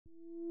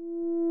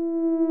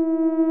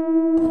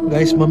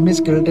Guys mummy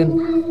skeleton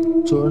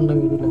చూడండి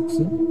మీరు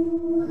legs.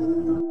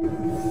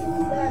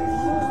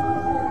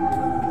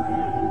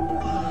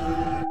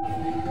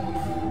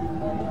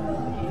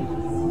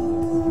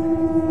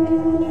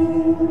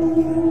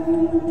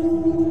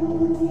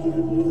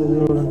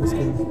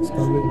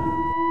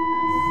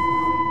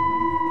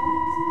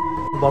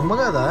 బొమ్మ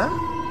కదా,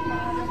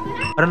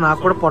 అరే నాకు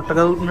కూడా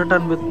పొట్టగలుగుతున్నట్టు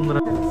అనిపిస్తుంది.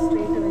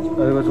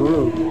 అదిగో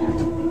చూడు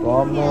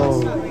బొమ్మ.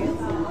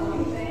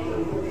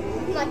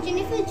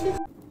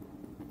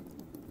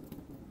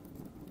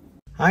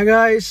 Hi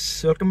guys,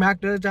 welcome back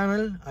to the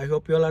channel. I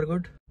hope you all are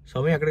good.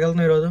 Soumya ఎక్కడికి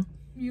వెళ్తున్నావు ఈరోజు?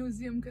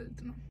 మ్యూజియంకి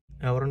వెళ్తున్నాం.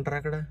 ఎవరుంటారు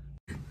అక్కడ?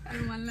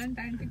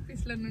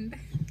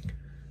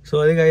 సో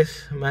అది గైస్,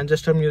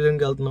 మాంచెస్టర్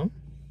మ్యూజియంకి వెళ్తున్నాం.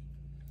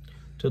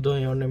 చూద్దాం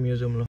ఏమున్నాయి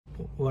మ్యూజియంలో.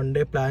 వన్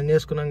డే ప్లాన్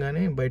చేసుకున్నాం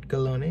కానీ బయటకు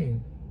వెళ్దామని.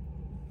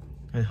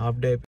 అది హాఫ్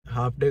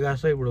డే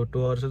కాస్త ఇప్పుడు 2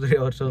 hours 3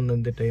 hours ఉంది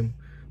అంతే. టైం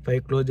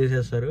 5 క్లోజ్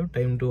చేసేస్తారు,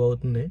 టైం 2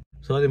 అవుతుంది.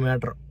 సో అది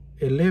మ్యాటర్.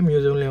 వెళ్ళి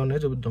మ్యూజియంలో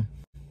ఏమున్నాయో చూద్దాం.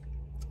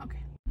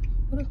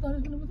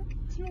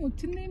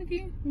 వచ్చింది దీనికి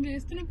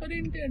చేస్తున్న పని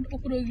ఏంటి అంటే,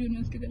 ఒక రోజు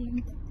యూనివర్సిటీకి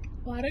వెళ్ళాము,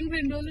 వారానికి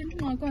 2 రోజులు అంటే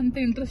మాకు అంత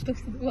ఇంట్రెస్ట్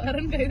వస్తుంది,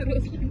 వారానికి 5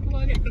 రోజులు అంటే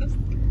మాకు ఎక్కడ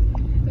వస్తుంది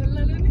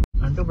వెళ్ళాలని.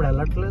 అంటే ఇప్పుడు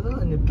వెళ్ళట్లేదు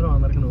అని చెప్తున్నావు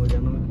అందరికి నువ్వు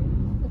జనం.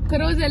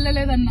 ఒక్కరోజు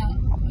వెళ్ళలేదన్న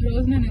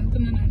రోజు నేను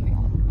వెళ్తున్నానండి.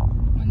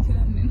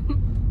 మంచిదాన్ని నేను.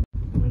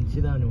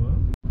 మంచిదానివా?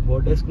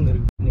 బోట్ వేసుకుని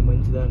తిరిగి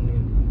మంచిదాన్ని.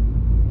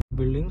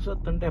 బిల్డింగ్స్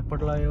వస్తుంటే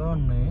ఎప్పటిలాగా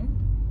ఉన్నాయి.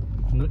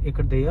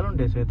 ఇక్కడ దెయ్యాలు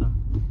ఉంటాయి శ్వేత.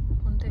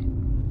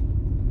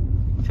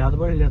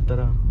 చేతబడి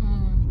చేస్తారా?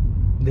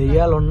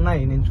 దెయ్యాలు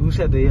ఉన్నాయి, నేను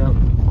చూసా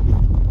దెయ్యాలు.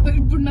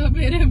 ఇప్పుడు నా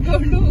పేరే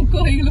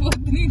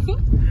నీకు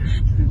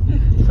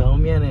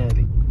సౌమ్యనే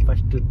అది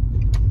ఫస్ట్.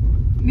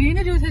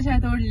 నేనే చూసే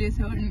చేతబడి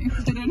చేసేవాడిని.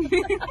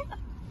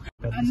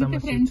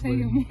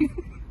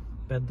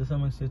 పెద్ద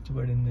సమస్య వచ్చి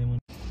పడిందేమో.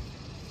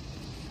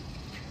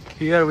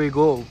 Here we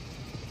go.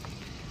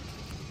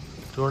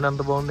 చూడండి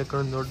ఎంత బాగుంది ఇక్కడ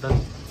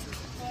చూడడానికి.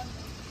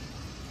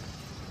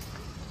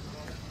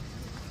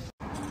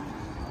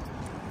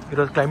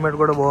 ఈరోజు క్లైమేట్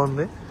కూడా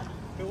బాగుంది.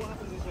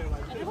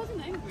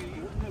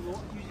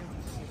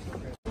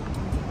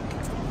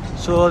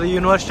 సో అది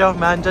యూనివర్సిటీ ఆఫ్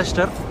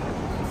మాంచెస్టర్.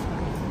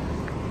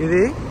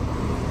 ఇది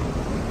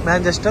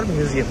మాంచెస్టర్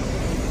మ్యూజియం.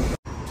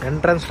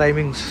 ఎంట్రన్స్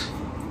టైమింగ్స్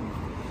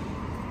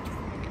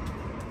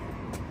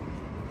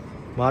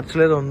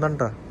మార్చలేదు,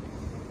 ఉందంట.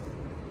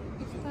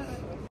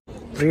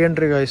 ఫ్రీ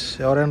ఎంట్రీ గైస్,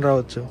 ఎవరైనా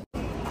రావచ్చు.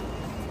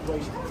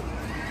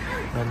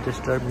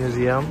 Manchester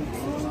museum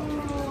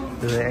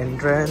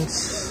entrance,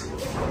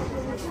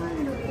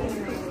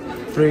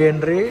 free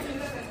entry.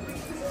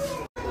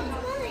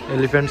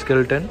 Elephant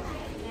skeleton.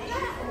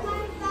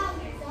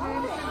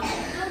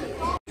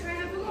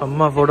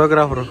 అమ్మ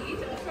ఫోటోగ్రాఫర్.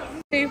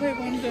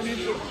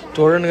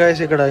 చూడండి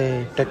గైస్ ఇక్కడ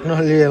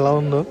టెక్నాలజీ ఎలా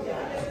ఉందో.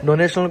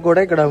 డొనేషన్ కూడా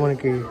ఇక్కడ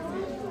మనకి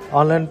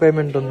ఆన్లైన్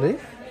పేమెంట్ ఉంది.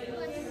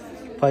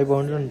 5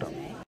 pounds అంట.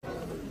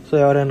 సో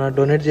ఎవరైనా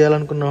డొనేట్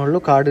చేయాలనుకున్న వాళ్ళు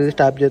కార్డు ఇది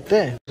ట్యాప్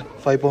చేస్తే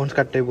 5 pounds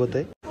కట్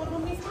అయిపోతాయి.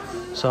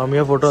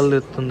 సౌమ్య ఫోటోలు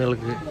తీస్తుంది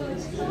వీళ్ళకి.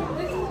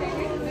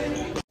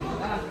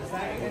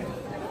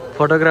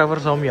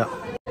 ఫోటోగ్రాఫర్ సౌమ్య.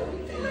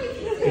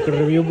 ఇక్కడ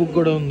రివ్యూ బుక్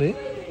కూడా ఉంది.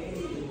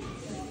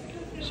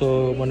 సో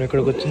మనం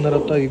ఇక్కడికి వచ్చిన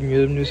తర్వాత ఈ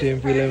మ్యూజియం చూసి ఏం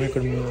ఫీల్ అయ్యాము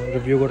ఇక్కడ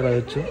రివ్యూ కూడా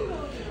రాయొచ్చు.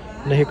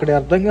 నాకు ఇక్కడ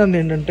అర్థం కాదు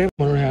ఏంటంటే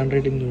మనం హ్యాండ్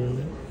రైటింగ్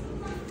చూడండి.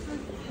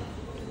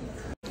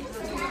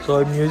 సో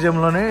ఈ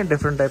మ్యూజియంలోనే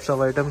డిఫరెంట్ టైప్స్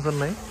ఆఫ్ ఐటమ్స్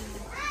ఉన్నాయి,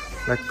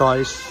 లైక్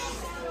టాయ్స్,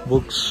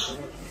 బుక్స్,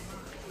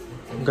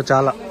 ఇంకా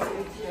చాలా.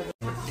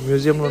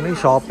 మ్యూజియంలోని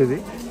షాప్ ఇది.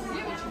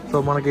 సో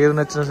మనకి ఏది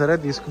నచ్చినా సరే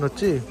తీసుకుని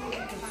వచ్చి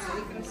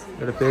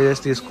ఇక్కడ పే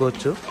చేసి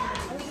తీసుకోవచ్చు.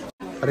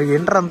 అరే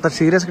ఏంటారు అంత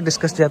సీరియస్గా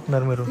డిస్కస్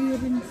చేస్తున్నారు మీరు?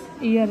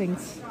 Ear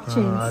rings.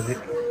 అది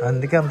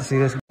అందుకే అంత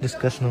సీరియస్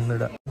డిస్కషన్ ఉంది.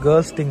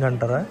 గర్ల్స్ థింగ్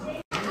అంటారా?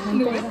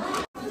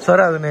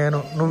 సరే అది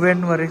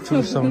నువ్వేంటి మరి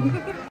చూస్తాం.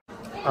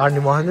 నీ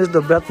మొహం చేసి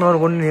దొబ్బేస్తున్నావు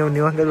అనుకోండి. నీ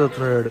వంకే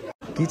చూస్తున్నాడు.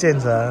 కీ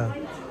చైన్సా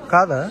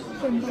కాదా?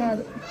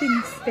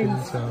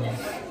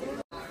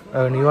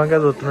 నీ వంకే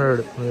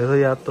చూస్తున్నాడు ఏదో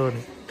చేస్తావు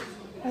అని.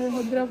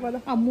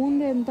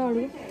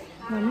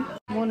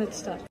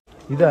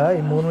 ఇదా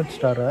ఈ మూన్ వచ్చి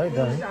స్టారా?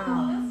 ఇదా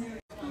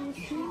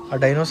ఆ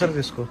డైనోసార్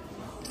తీసుకో.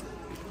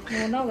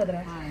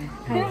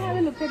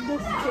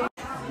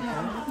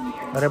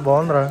 అరే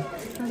బాగుందిరా.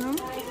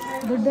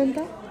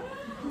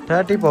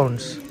 30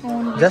 pounds,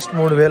 జస్ట్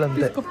 3,000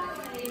 అంతే.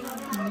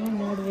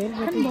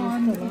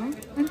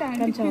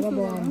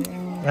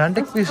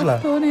 యాంటిక్ పీస్ లా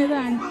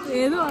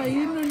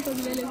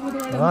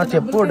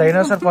చెప్పు.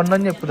 డైనోసార్ పన్ను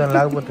అని చెప్పు దాన్ని,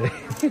 లేకపోతే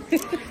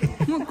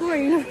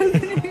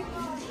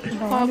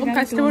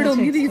కష్టపడి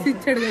వంగి తీసి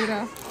ఇచ్చాడు కదా.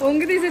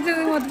 వంగి తీసి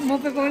ఇచ్చాడు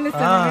 30 pounds.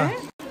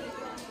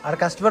 అరే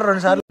కస్టమర్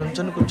 2 సార్లు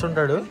నుంచొని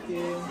కూర్చుంటాడు,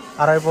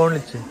 60 pounds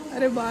ఇచ్చి.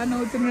 అరే బాగా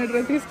నవ్వుతున్నాడు.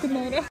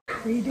 తీసుకున్నారా?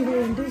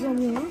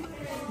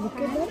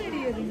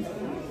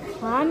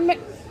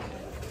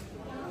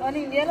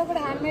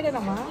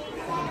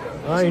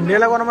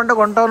 ఇండియాలో కొనమంటే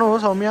కొంటావు నువ్వు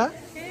సౌమ్య.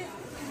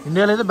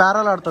 ఇండియాలో అయితే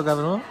బేరాలు ఆడతావు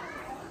కదా నువ్వు.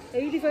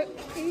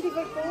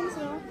 85 pounds,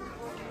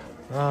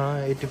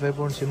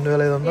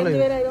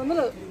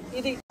 8,500.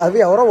 అవి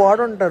ఎవరో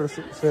వాడుంటారు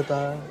శ్వేత.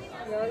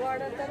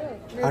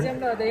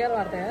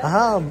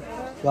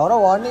 ఎవరో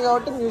వార్నింగ్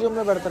కాబట్టి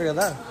మ్యూజియంలో పెడతారు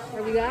కదా.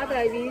 అవి కాదు,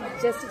 అవి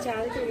జస్ట్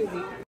చారిటీ.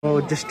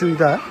 జస్ట్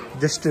ఇదా?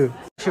 జస్ట్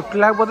షిఫ్ట్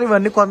లేకపోతే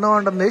ఇవన్నీ కొందాం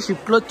ఉంటుంది.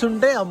 షిఫ్ట్లు వచ్చి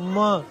ఉంటే అమ్మ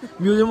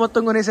మ్యూజియం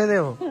మొత్తం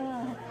కొనేసేదేమో.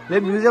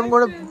 లేదు మ్యూజియం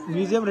కూడా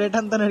మ్యూజియం రేట్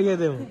అంతా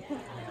అడిగేదేమో.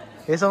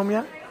 ఏ సౌమ్య?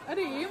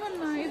 అరే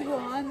ఏమన్నా ఇది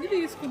బాగుంది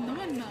తీసుకుందాం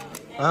అన్నా.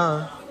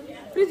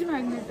 ఫ్రిడ్జ్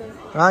మ్యాగ్నెట్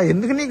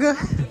ఎందుకు నీకు?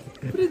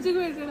 ఫ్రిడ్జ్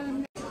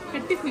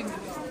పెట్టడానికి.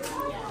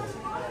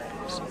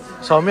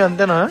 సౌమ్య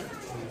అంతేనా?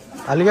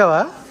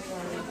 అలిగావా?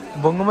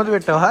 బొంగుమతి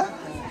పెట్టావా?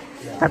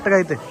 కరెక్ట్గా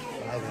అయితే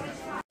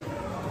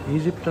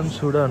Egypt and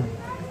Sudan.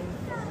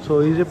 So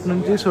Egypt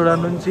నుంచి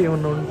సూడాన్ నుంచి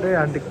ఏమన్నా ఉంటే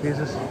యాంటిక్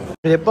పీసెస్.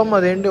 చెప్పమ్మా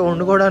అదేంటి?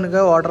 వండుకోవడానిక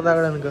వాటర్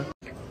తాగడానిక?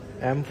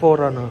 M4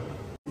 అన్న.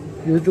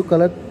 Use to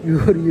collect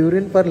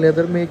urine for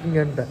leather making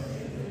అంట.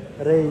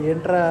 అరే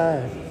ఏంట్రా?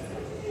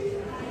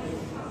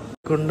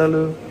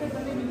 కుండలు,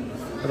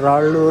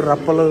 రాళ్ళు,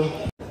 రప్పలు.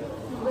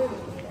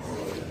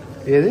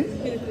 ఏది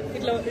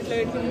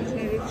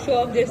షో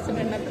ఆఫ్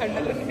చేస్తున్నాడు నాకు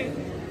కండలు.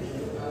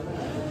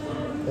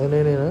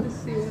 నేనేనా?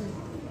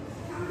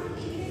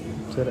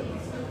 సరే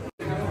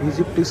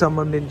ఈజిప్ట్కి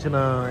సంబంధించిన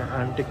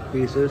యాంటిక్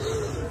పీసెస్.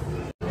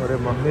 ఒరే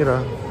మమ్మీరా,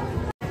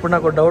 ఇప్పుడు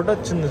నాకు డౌట్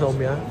వచ్చింది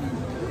సౌమ్య.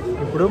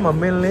 ఇప్పుడు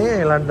మమ్మీల్ని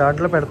ఇలాంటి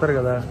దాంట్లో పెడతారు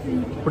కదా,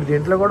 ఇప్పుడు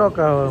దీంట్లో కూడా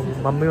ఒక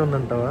మమ్మీ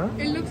ఉందంటావా?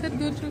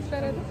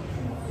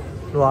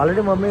 నువ్వు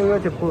ఆల్రెడీ మమ్మీగా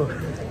చెప్పు.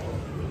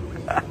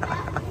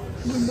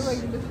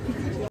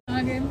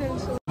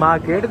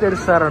 మాకేటి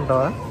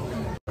తెలుస్తారంటావా?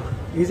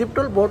 ఈజిప్ట్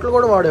వాళ్ళు బోట్లు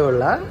కూడా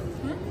వాడేవాళ్ళ?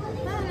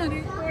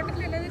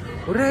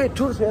 ఒరే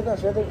చూడు శ్వేత,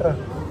 శ్వేత ఇట్రా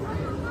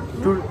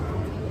చూడు,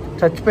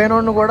 చచ్చిపోయిన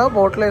వాడిని కూడా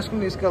బోట్లో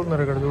వేసుకుని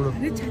తీసుకెళ్తున్నారు ఇక్కడ చూడు.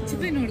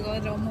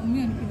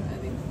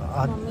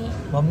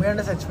 మమ్మీ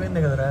అంటే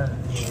చచ్చిపోయింది కదరా.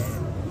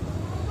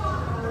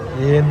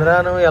 ఏంద్రా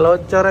నువ్వు ఎలా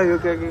వచ్చారా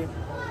యూకేకి?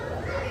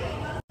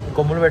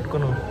 కొమ్ములు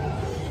పెట్టుకున్నావు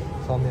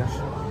సౌమ్య.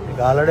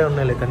 నీకు ఆల్రెడీ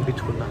ఉన్నాయి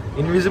కనిపించుకున్నా,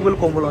 ఇన్విజిబుల్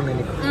కొమ్ములు ఉన్నాయి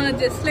నీకు.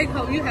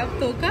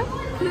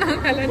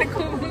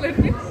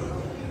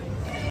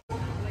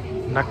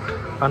 నక్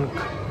అంక్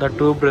ద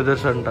టూ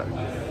బ్రదర్స్ అంట.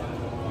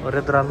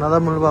 మరిద్దరు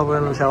అన్నదమ్ములు బాబు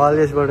సవాల్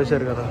చేసి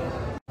పడేశారు కదా.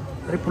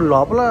 మరి ఇప్పుడు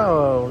లోపల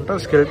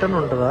ఉంటుంది స్కెల్టన్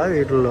ఉంటుందా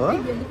వీటిల్లో?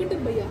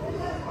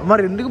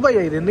 మరి ఎందుకు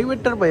భయ్యా ఇది ఎందుకు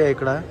పెట్టారు భయ్యా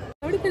ఇక్కడ?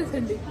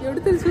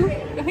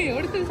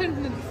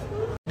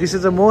 This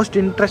is the most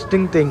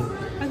interesting thing.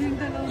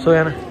 So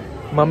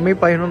mummy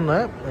పైన ఉందా?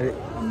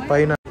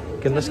 పైన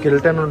కింద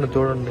స్కెల్టన్ ఉంది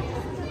చూడండి.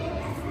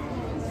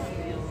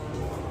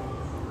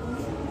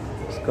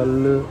 Skull.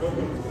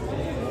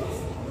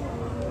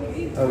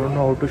 I don't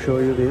know how to show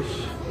you this.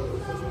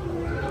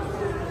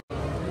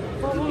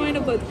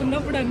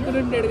 బతుకున్నప్పుడు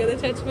అనుకుంటాడు కదా,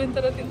 చచ్చిపోయిన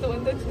తర్వాత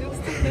ఇంతమంది వచ్చి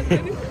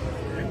చూస్తున్నారు.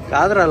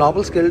 కాదురా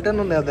లోపల స్కెల్టన్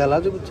ఉంది, అది ఎలా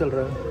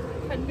చూపించాలరా?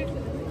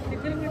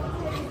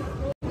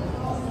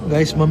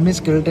 గైస్ మమ్మీ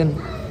స్కెల్టన్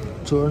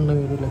చూడండి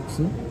మీరు. లెగ్స్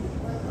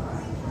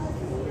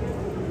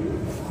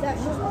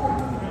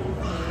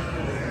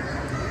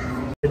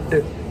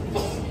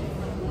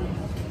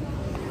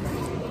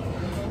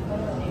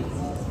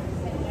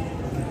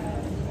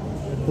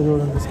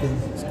చూడండి.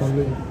 Skull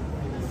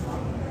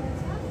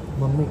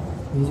mummy,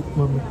 Egypt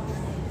mummy.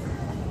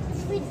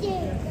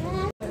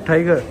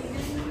 Tiger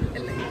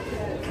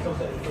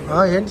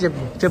ఏంటి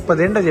చెప్పు చెప్పు,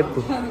 అదేంటో చెప్పు.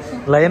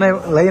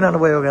 లైన్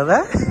అనబోయావు కదా.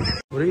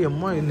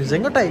 అమ్మా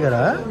నిజంగా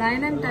టైగరా?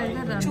 Lion and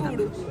tiger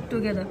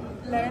together.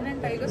 Lion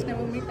and tigers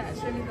never meet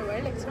naturally in the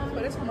wild except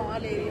for a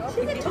small area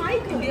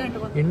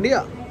of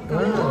India.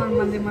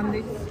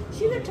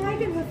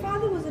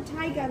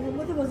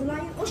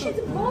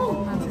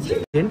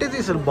 ఏంటిది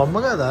అసలు బొమ్మ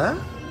కదా?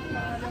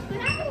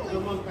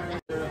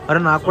 అరే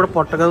నాకు కూడా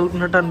పొట్ట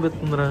కదులుతున్నట్టు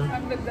అనిపిస్తుందిరా.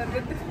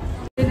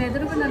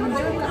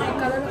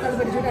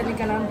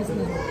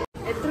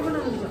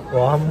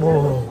 వామ్మో,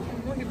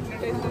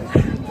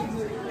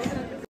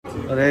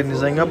 అరే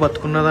నిజంగా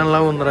బతుకున్నదానిలా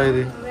ఉందిరా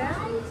ఇది.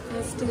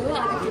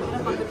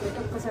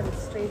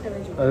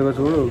 అదిగో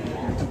చూడు.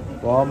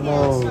 వామ్మో.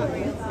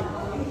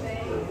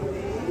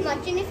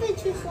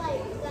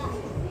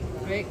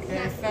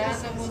 Her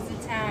father was a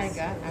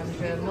tiger and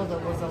her mother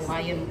was a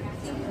lion.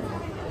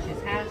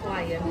 She's half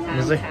lion,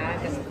 half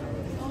tiger.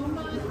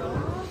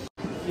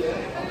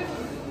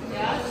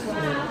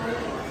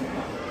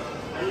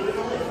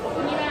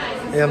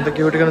 ఎంత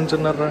క్యూట్ గా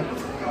నుంచున్నారా.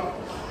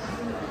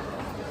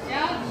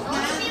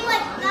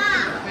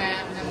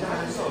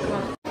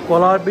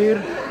 Polar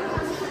beer.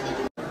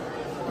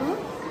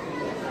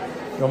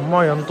 అమ్మా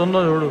ఎంత ఉందో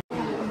చూడు.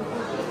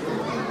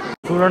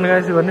 చూడండి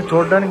గాయస్, ఇవన్నీ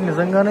చూడడానికి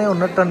నిజంగానే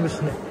ఉన్నట్టు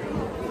అనిపిస్తున్నాయి.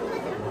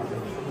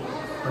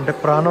 అంటే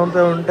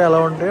ప్రాణంతో ఉంటే ఎలా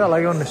ఉంటాయో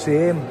అలాగే ఉన్నాయి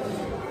సేమ్.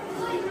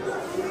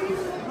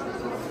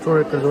 చూడు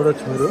ఇక్కడ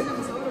చూడొచ్చు మీరు.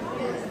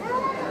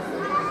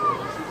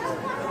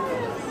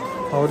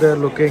 How they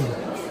are looking.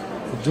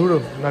 చూడు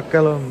నక్క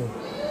ఎలా ఉంది.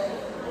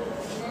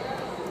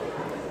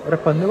 అరే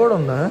పంది కూడా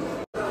ఉందా?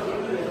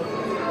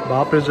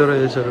 బాగా ప్రిజర్వ్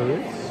చేశారు.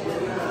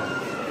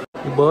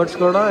 ఈ బర్డ్స్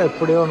కూడా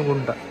ఎప్పుడే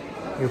అనుకుంటా,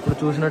 ఎప్పుడు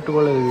చూసినట్టు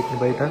కూడా లేదు వీటిని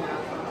బయట.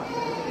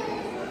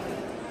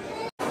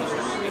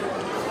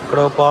 ఇక్కడ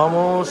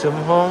పాము,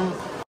 సింహం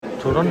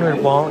చూడండి మీరు.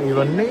 పాము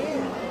ఇవన్నీ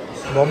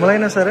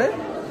బొమ్మలైనా సరే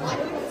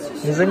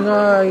నిజంగా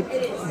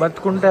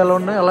బతుకుంటే ఎలా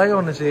ఉన్నాయి అలాగే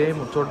ఉన్నాయి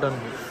సేమ్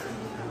చూడడానికి.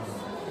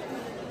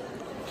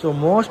 సో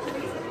మోస్ట్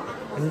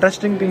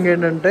ఇంట్రెస్టింగ్ థింగ్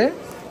ఏంటంటే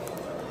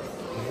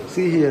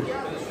సీ హియర్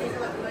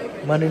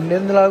మన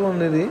ఇండియన్ లాగా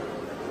ఉంది ఇది.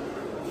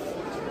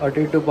 అటు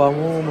ఇటు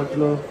పాము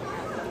మధ్యలో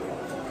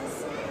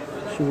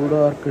శివుడు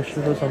ఆర్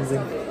కృష్ణుడు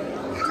సంథింగ్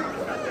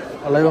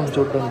అలాగే ఉంది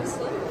చూడడానికి.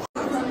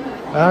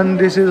 And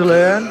this is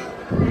lion.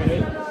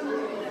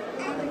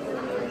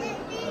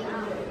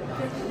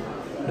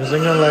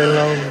 నిజంగా లయన్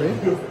లా ఉంది.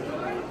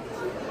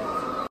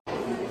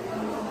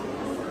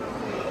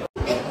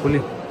 పులి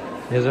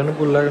నిజంగా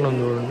పులిలాగానే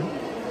ఉంది చూడండి.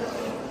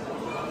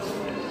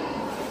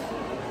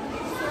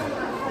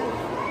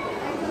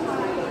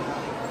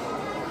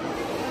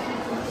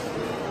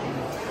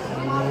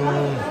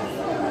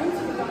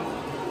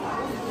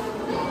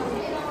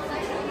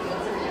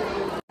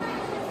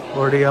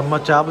 వాడి అమ్మ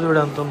చేప చూడు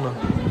ఎంత ఉందో.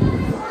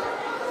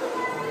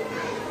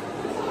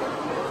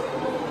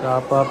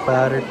 చేప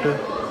ప్యారెట్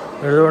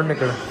చూడండి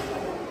ఇక్కడ.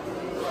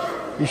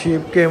 ఈ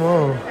షీప్కి ఏమో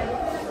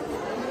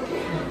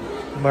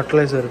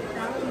బట్టలు వేశారు.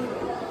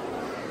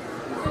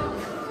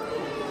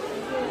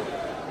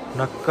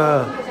 నక్క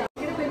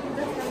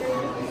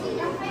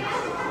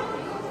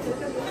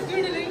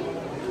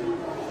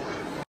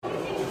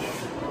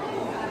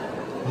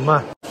అమ్మా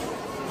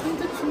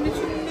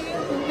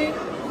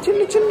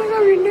చిన్న చిన్నగా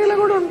ఇండియాలో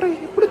కూడా ఉంటాయి.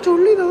 ఇప్పుడు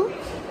చూడలేదు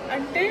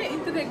అంటే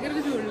ఇంత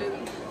దగ్గరగా చూడలేదు.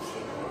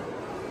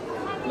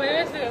 భయం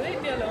వేస్తుంది కదా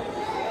ఇండియాలో.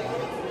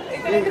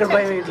 ఇక్కడ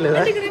భయం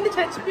వేయట్లేదా? ఇక్కడ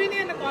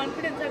చచ్చిపోయినాయి అన్న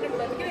కాన్ఫిడెన్స్ అక్కడ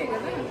బతికినాయి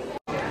కదా.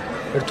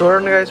 ఇక్కడ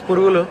చూడండి గైస్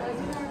పురుగులు.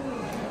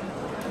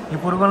 ఈ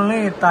పురుగుల్ని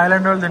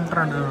థాయిలాండ్ వాళ్ళు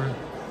తింటారంట చూడండి.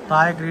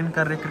 Thai green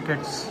curry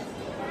crickets.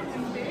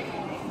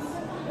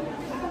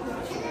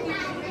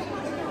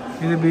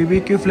 ఇది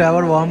బీబీక్యూ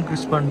ఫ్లేవర్ వామ్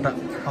క్రిస్ప్ అంట.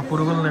 ఆ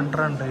పురుగులు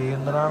తింటారంట.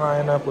 ఏంద్రా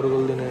నాయన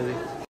పురుగులు తినేది.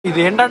 ఇది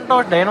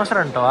ఏంటంటావు? డైనోసర్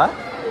అంటావా?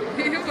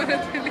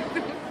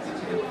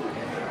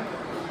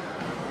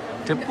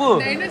 చెప్పు.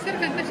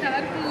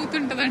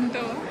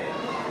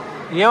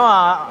 ఏమో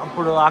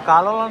అప్పుడు ఆ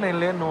కాలంలో నేను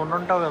లేను, నువ్వు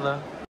ఉంటావు కదా.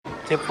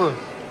 చెప్పు.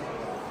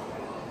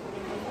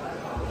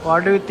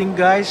 What do you think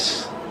guys?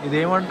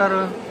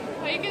 ఇదేమంటారు?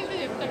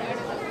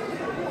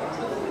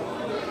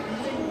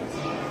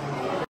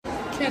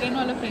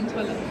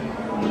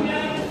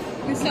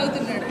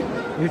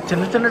 ఇవి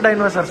చిన్న చిన్న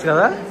డైనోసార్స్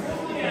కదా.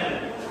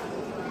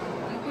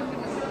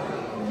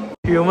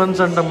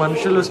 హ్యూమన్స్ అంట,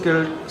 మనుషులు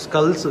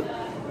స్కల్స్.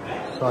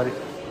 సారీ,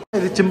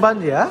 ఇది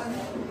చింపాంజీయా?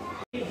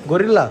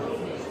 గొరిల్లా?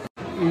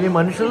 ఇవి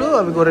మనుషులు,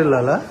 అవి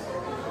గొరిల్లాలా?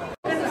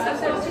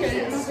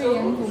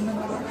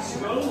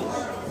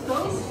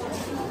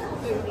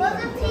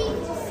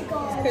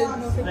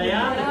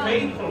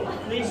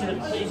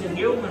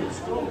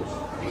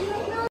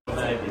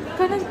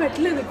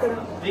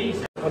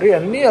 మరి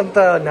అన్నీ అంత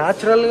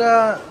న్యాచురల్ గా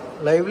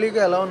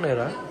లైవ్లీగా ఎలా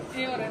ఉన్నాయిరా?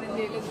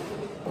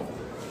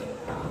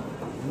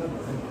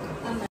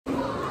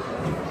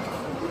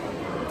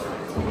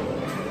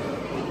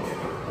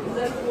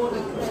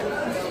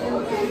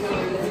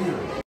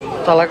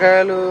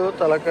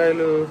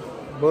 తలకాయలు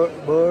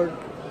bird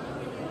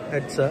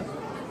heads,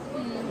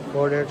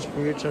 bird heads,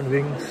 feets and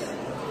wings.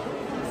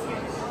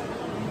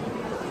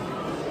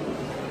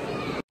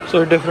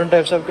 So different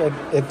types of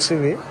eggs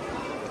ఇవి.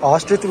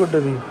 Ostrich good.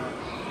 ఇది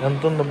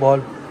ఎంత ఉందో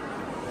బాల్.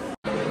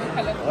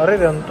 అరే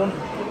ఇది ఎంత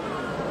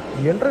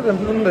ఏంట్రా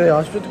ఎంత ఉంది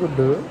ఆస్ట్రిచ్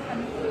గుడ్.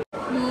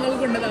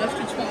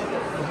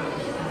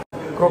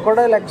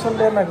 క్రొకోడైల్ ఎగ్స్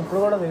ఉంటాయి. నాకు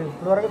ఇప్పుడు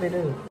వరకు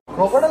తెలియదు.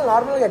 క్రొకోడైల్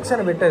నార్మల్గా ఎగ్స్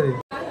అని పెట్టేది.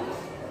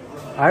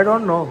 I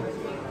don't know.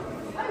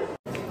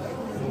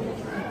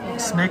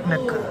 Snake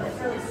neck.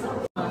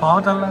 పావు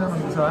తల్లగా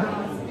ఉంది sir.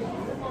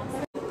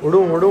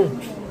 ఉడుం.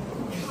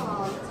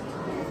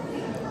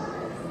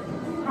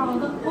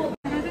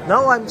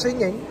 Now I'm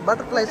singing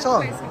butterfly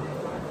song.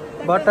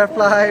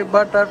 Butterfly,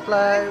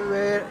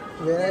 where?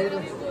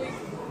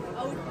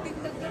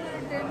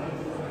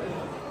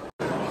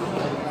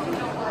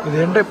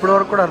 ఇదేంటో ఇప్పటి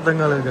వరకు కూడా అర్థం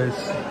కాలేదు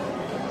గైస్.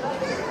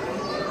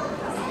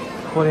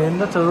 పోనీ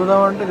ఏందో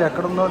చదువుదామంటే ఇది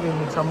ఎక్కడుందో,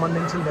 దీనికి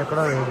సంబంధించింది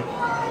ఎక్కడా లేదు.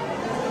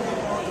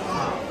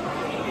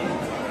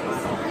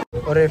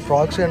 ఒరే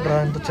ఫ్రాక్స్ ఏంట్రా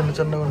ఎంత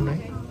చిన్నగా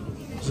ఉన్నాయి.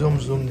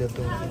 జూమ్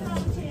చేద్దాం.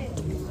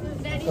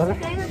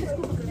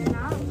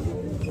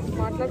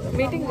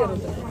 మీటింగ్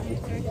జరుగుతుంది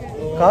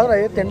కాదురా,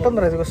 ఏ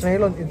తింటుందిరా. ఇది ఒక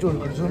స్నేహిల్ చూడు,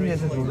 జూమ్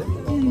చేసి చూడు.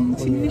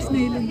 చిన్న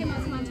స్నేహిల్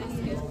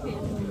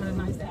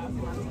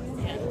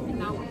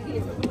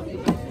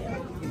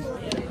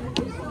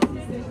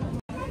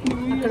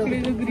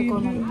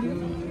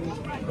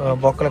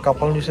బొక్కల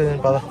కప్పలను చూసేది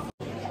పద.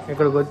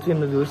 ఇక్కడికి వచ్చి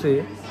నిన్ను చూసి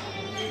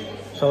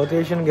సౌత్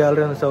ఏషియన్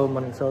గ్యాలరీ ఉంది.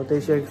 మనకి సౌత్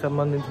ఏషియాకి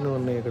సంబంధించినవి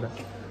ఉన్నాయి ఇక్కడ.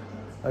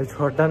 అవి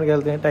చూడటానికి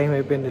వెళ్తే టైం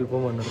అయిపోయింది,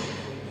 వెళ్ళిపోమన్నారు.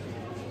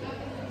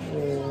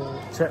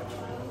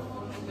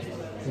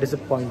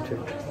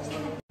 డిసప్పాయింటెడ్.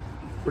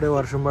 ఇప్పుడే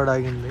వర్షం పడి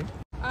ఆగింది.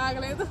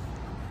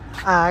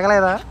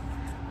 ఆగలేదా?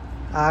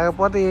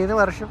 ఆగపోతే ఏది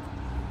వర్షం.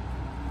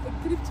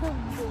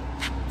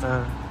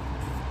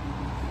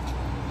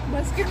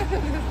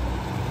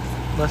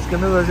 బస్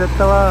కింద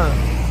వచ్చేస్తావా?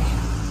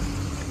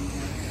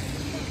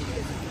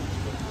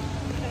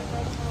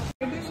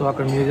 సో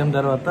అక్కడ మ్యూజియం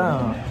తర్వాత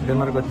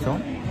డిన్నర్కి వచ్చాం.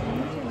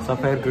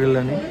 సఫైర్ గ్రిల్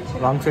అని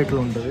రాంగ్ సైడ్లో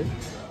ఉంటుంది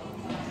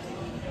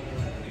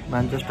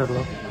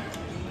మాంచెస్టర్లో.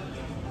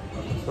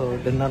 సో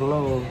డిన్నర్లో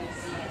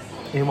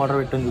ఏం ఆర్డర్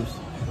పెట్టని చూసి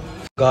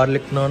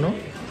గార్లిక్ నాను,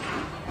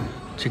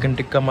 chicken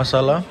tikka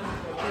masala,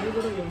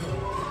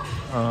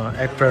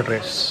 egg fried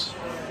rice.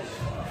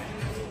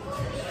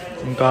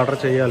 ఇంకా ఆర్డర్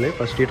చేయాలి.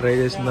 ఫస్ట్ ఈ ట్రై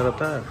చేసిన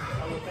తర్వాత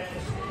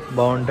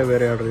బాగుంటే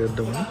వేరే ఆర్డర్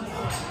చేద్దాము.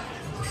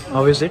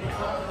 How is it?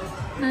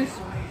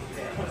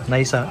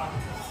 నైసా?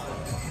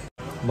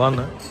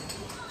 బాగుందా?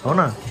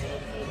 అవునా?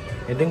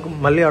 అయితే ఇంక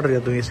మళ్ళీ ఆర్డర్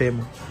చేద్దాం ఈ సేమ్.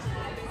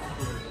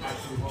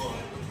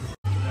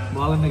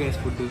 బాగుంది గైస్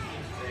ఫుడ్.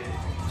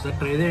 సార్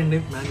ట్రై చేయండి.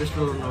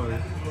 మాంచెస్టర్లో ఉన్నవాళ్ళు.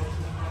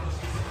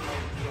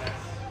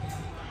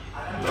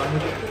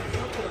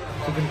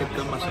 Chicken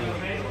tikka masala,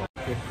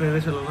 egg fried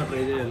rice ఎలా ఉన్నా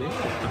ట్రై చేయాలి.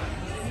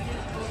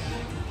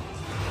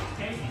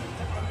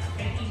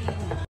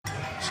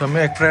 సమ్మె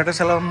ఎగ్ ఫ్రైడ్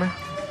రైస్ ఎలా ఉన్నాయి?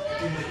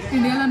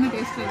 ఇండియాలో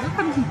టేస్ట్ లేదు,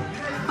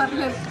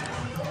 పర్లేదు.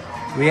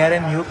 We are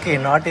in UK,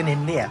 not in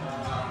India.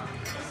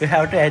 You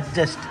have to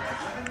adjust.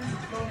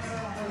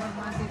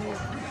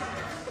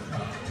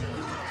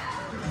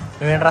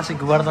 నువ్వేంట్రా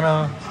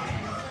సిగ్గుపడుతున్నావు?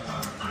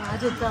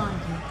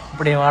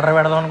 ఇప్పుడు ఏం ఆర్డర్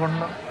పెడదాం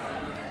అనుకుంటున్నావు?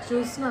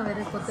 చూస్తున్నా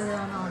వేరే కొత్తగా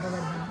ఆర్డర్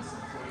పెడదాం.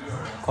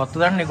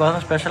 కొత్తదండి నీకోసం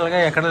స్పెషల్గా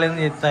ఎక్కడ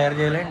లేని తయారు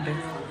చేయాలేంటి?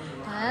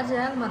 తయారు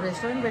చేయాలి, మరి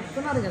రెస్టారెంట్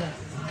పెట్టుకున్నారు కదా.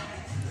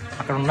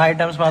 అక్కడ ఉన్న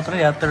ఐటమ్స్ మాత్రం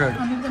చేస్తాడు.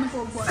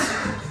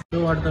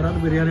 వాటి తర్వాత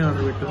బిర్యానీ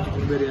ఆర్డర్ పెట్టాం.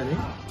 చికెన్ బిర్యానీ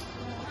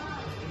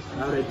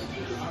యావరేజ్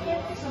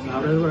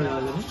కూడా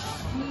కాదు,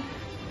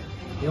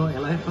 ఏమో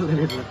ఎలా చెప్పాలి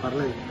తెలియట్లేదు.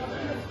 పర్లేదు.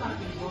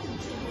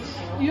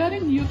 You are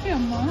in UK,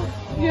 Amma.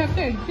 You have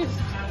to adjust.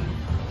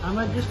 I'm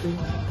adjusting.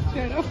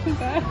 Shut up,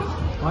 sir.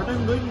 What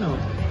I'm doing now?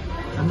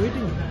 I'm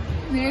eating.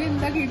 నేను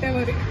ఇందాక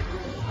ఈటవరి.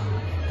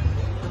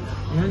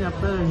 నేను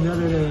చెప్తా ఇండియా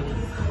లేదు.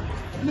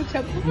 నువ్వు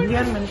చెప్పు.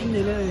 ఇండియా మెన్షన్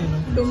చేయలేదు నేను.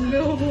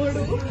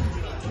 దొంగోడు.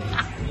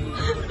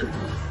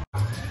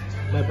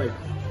 By by.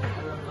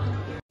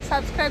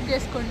 సబ్స్క్రైబ్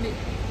చేసుకోండి.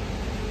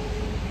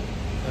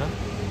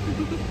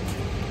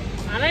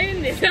 అలా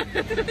అయింది.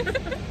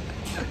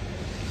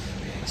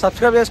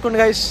 సబ్స్క్రైబ్ చేసుకోండి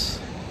గైస్.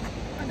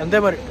 అంతే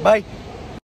మరి. బాయ్.